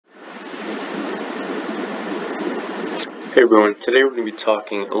Hey everyone, today we're going to be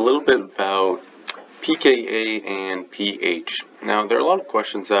talking a little bit about pKa and pH. Now, there are a lot of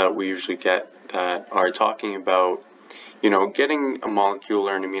questions that we usually get that are talking about, getting a molecule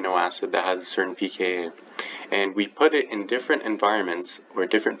or an amino acid that has a certain pKa, and we put it in different environments or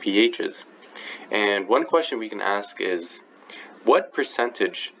different pHs. And one question we can ask is, what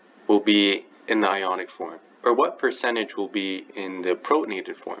percentage will be in the ionic form, or what percentage will be in the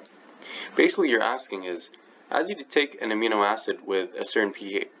protonated form? Basically, you're asking is, as you take an amino acid with a certain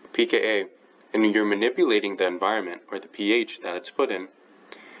pKa and you're manipulating the environment or the pH that it's put in,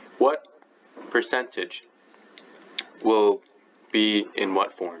 what percentage will be in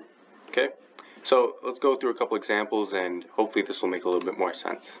what form? Okay, so let's go through a couple examples and hopefully this will make a little bit more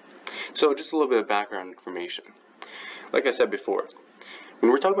sense. So just a little bit of background information. Like I said before,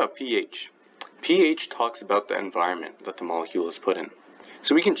 when we're talking about pH, pH talks about the environment that the molecule is put in.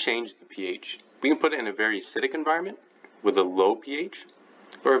 So we can change the pH. We can put it in a very acidic environment with a low pH,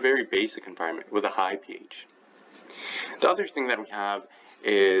 or a very basic environment with a high pH. The other thing that we have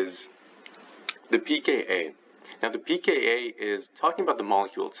is the pKa. Now the pKa is talking about the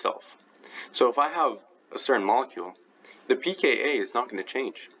molecule itself. So if I have a certain molecule, the pKa is not going to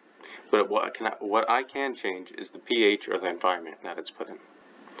change. But what I can change is the pH or the environment that it's put in.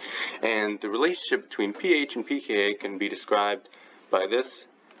 And the relationship between pH and pKa can be described by this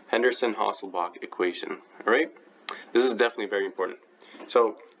Henderson Hasselbalch equation. Alright? This is definitely very important.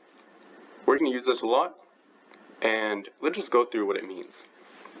 So we're going to use this a lot, and let's just go through what it means.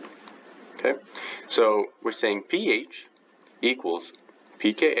 Okay? So we're saying pH equals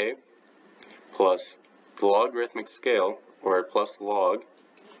pKa plus the logarithmic scale, or plus log,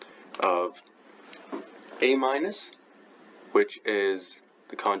 of A minus, which is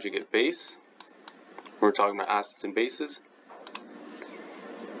the conjugate base. We're talking about acids and bases,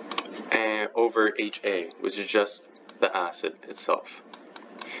 and over HA, which is just the acid itself.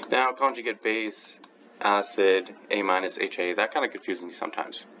 Now, conjugate base, acid, A minus, HA, that kind of confuses me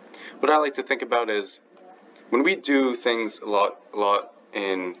sometimes. What I like to think about is, when we do things a lot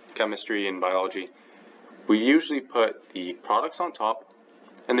in chemistry and biology, we usually put the products on top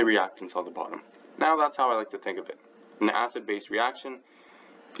and the reactants on the bottom. Now, that's how I like to think of it. In an acid-base reaction,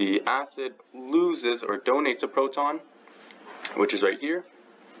 the acid loses or donates a proton, which is right here,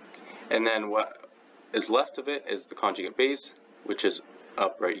 and then what is left of it is the conjugate base, which is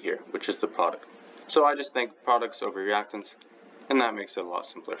up right here, which is the product. So I just think products over reactants, and that makes it a lot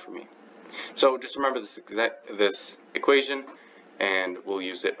simpler for me. So just remember this equation, and we'll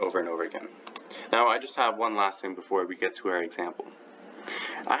use it over and over again. Now I just have one last thing before we get to our example.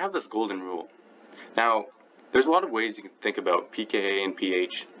 I have this golden rule. Now, there's a lot of ways you can think about pKa and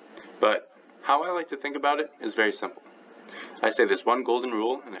pH, but how I like to think about it is very simple. I say there's one golden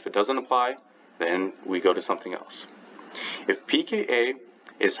rule, and if it doesn't apply, then we go to something else. If pKa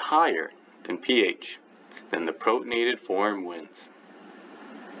is higher than pH, then the protonated form wins.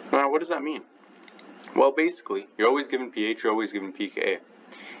 Now, what does that mean? Well, basically, you're always given pH, you're always given pKa.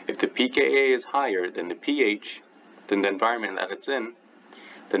 If the pKa is higher than the pH, than the environment that it's in,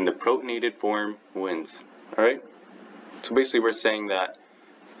 then the protonated form wins. Alright? So basically we're saying that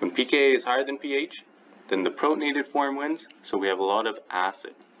when pKa is higher than pH, then the protonated form wins, so we have a lot of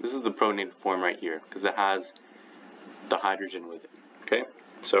acid. This is the protonated form right here, because it has the hydrogen with it. Okay?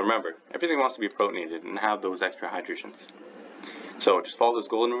 So remember, everything wants to be protonated and have those extra hydrogens. So just follow this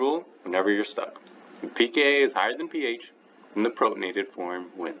golden rule whenever you're stuck. When pKa is higher than pH, then the protonated form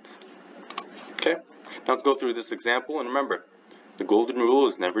wins. Okay? Now let's go through this example, and remember, the golden rule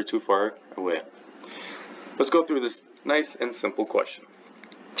is never too far away. Let's go through this nice and simple question.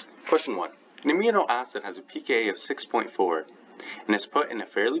 Question 1. An amino acid has a pKa of 6.4 and is put in a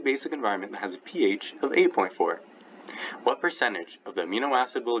fairly basic environment that has a pH of 8.4. What percentage of the amino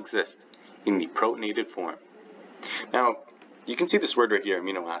acid will exist in the protonated form? Now, you can see this word right here,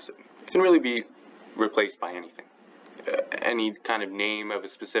 amino acid. It can really be replaced by anything. Any kind of name of a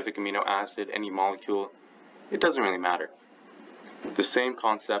specific amino acid, any molecule, it doesn't really matter. The same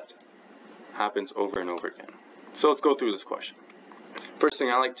concept happens over and over again. So let's go through this question. First thing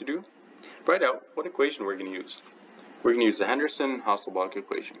I like to do, write out what equation we're going to use. We're going to use the Henderson-Hasselbalch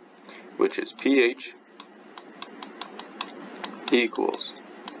equation, which is pH equals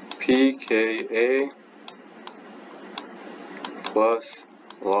pKa plus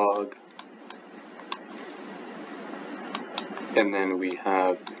log, and then we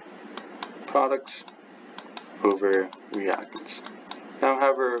have products over reactants. Now,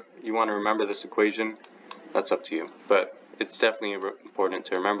 however you want to remember this equation, that's up to you, but it's definitely important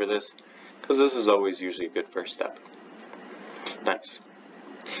to remember this, because this is always usually a good first step. Nice.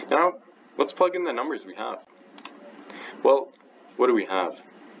 Now, let's plug in the numbers we have. Well, what do we have?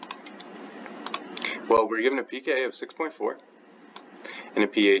 Well, we're given a pKa of 6.4 and a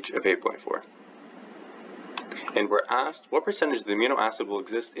pH of 8.4. And we're asked what percentage of the amino acid will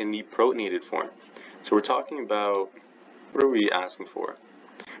exist in the protonated form. So we're talking about, what are we asking for?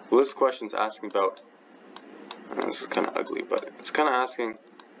 Well, this question's asking about, this is kind of ugly, but it's kind of asking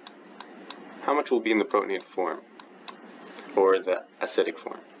how much will be in the protonated form, or the acidic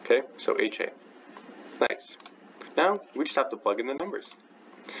form, okay? So HA. Nice. Now, we just have to plug in the numbers.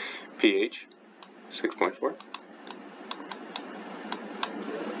 pH, 6.4.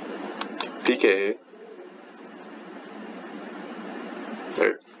 pKa,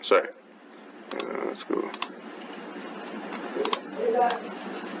 let's go.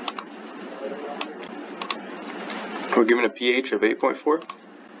 We're given a pH of 8.4.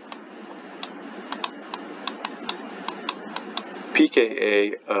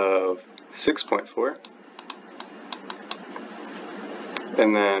 pKa of 6.4.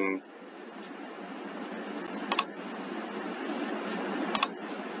 And then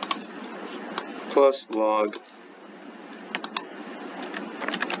plus log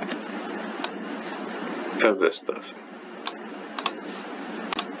of this stuff.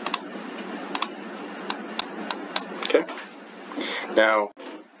 Okay. Now,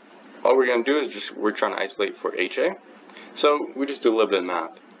 all we're going to do is we're trying to isolate for HA. So we just do a little bit of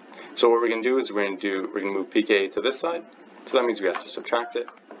math. So what we're going to do is we're going to move pKa to this side. So that means we have to subtract it.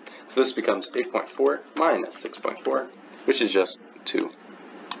 So this becomes 8.4 minus 6.4, which is just 2.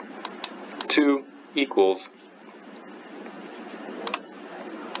 2 equals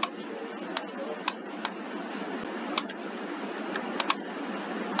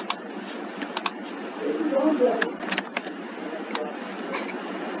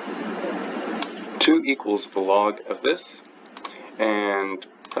 2 equals the log of this. And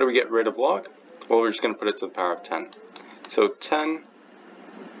how do we get rid of log? Well, we're just going to put it to the power of 10. So 10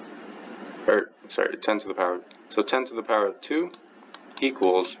 to the power of 2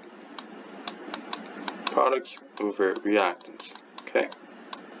 equals products over reactants. Okay.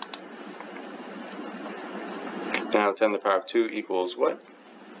 Now 10 to the power of 2 equals what?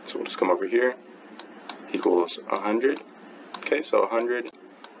 So we'll just come over here. Equals 100. Okay, so 100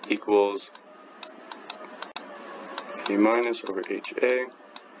 equals A minus over HA,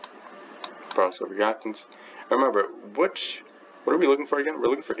 products over reactants. Remember, what are we looking for again? We're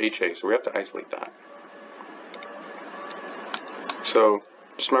looking for HA, so we have to isolate that. So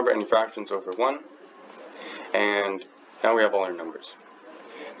just remember any fractions over 1, and now we have all our numbers.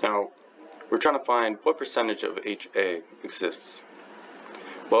 Now we're trying to find what percentage of HA exists.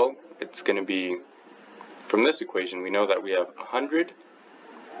 Well, it's going to be, from this equation, we know that we have 100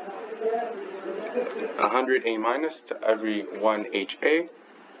 A minus to every 1 HA,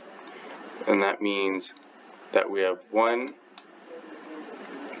 and that means that we have 1,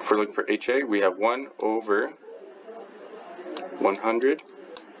 if we're looking for HA, we have 1 over 100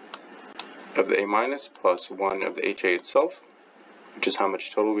 of the A minus plus 1 of the HA itself, which is how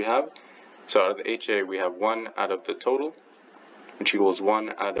much total we have. So out of the HA, we have 1 out of the total, which equals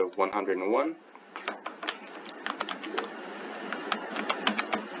 1 out of 101.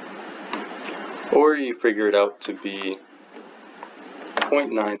 Or you figure it out to be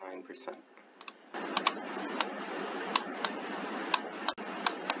 0.99%.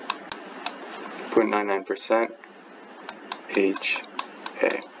 0.99%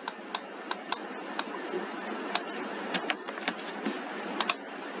 HA.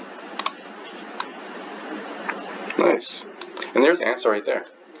 Nice. And there's the answer right there.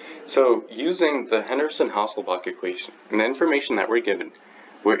 So using the Henderson-Hasselbalch equation and the information that we're given,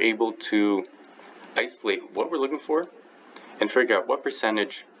 we're able to isolate what we're looking for and figure out what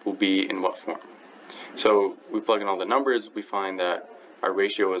percentage will be in what form. So we plug in all the numbers, we find that our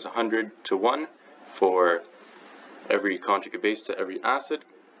ratio is 100 to 1 for every conjugate base to every acid.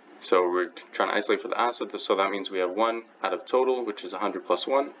 So we're trying to isolate for the acid, so that means we have 1 out of total, which is 100 plus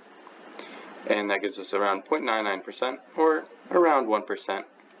 1. And that gives us around 0.99%, or around 1%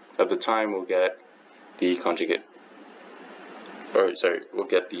 of the time we'll get the conjugate, we'll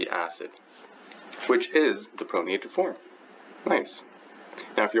get the acid, which is the protonated form. Nice.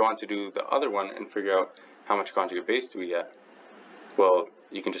 Now if you want to do the other one and figure out how much conjugate base do we get, well,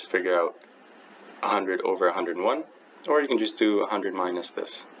 you can just figure out 100 over 101, or you can just do 100 minus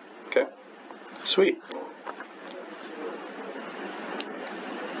this. Okay? Sweet.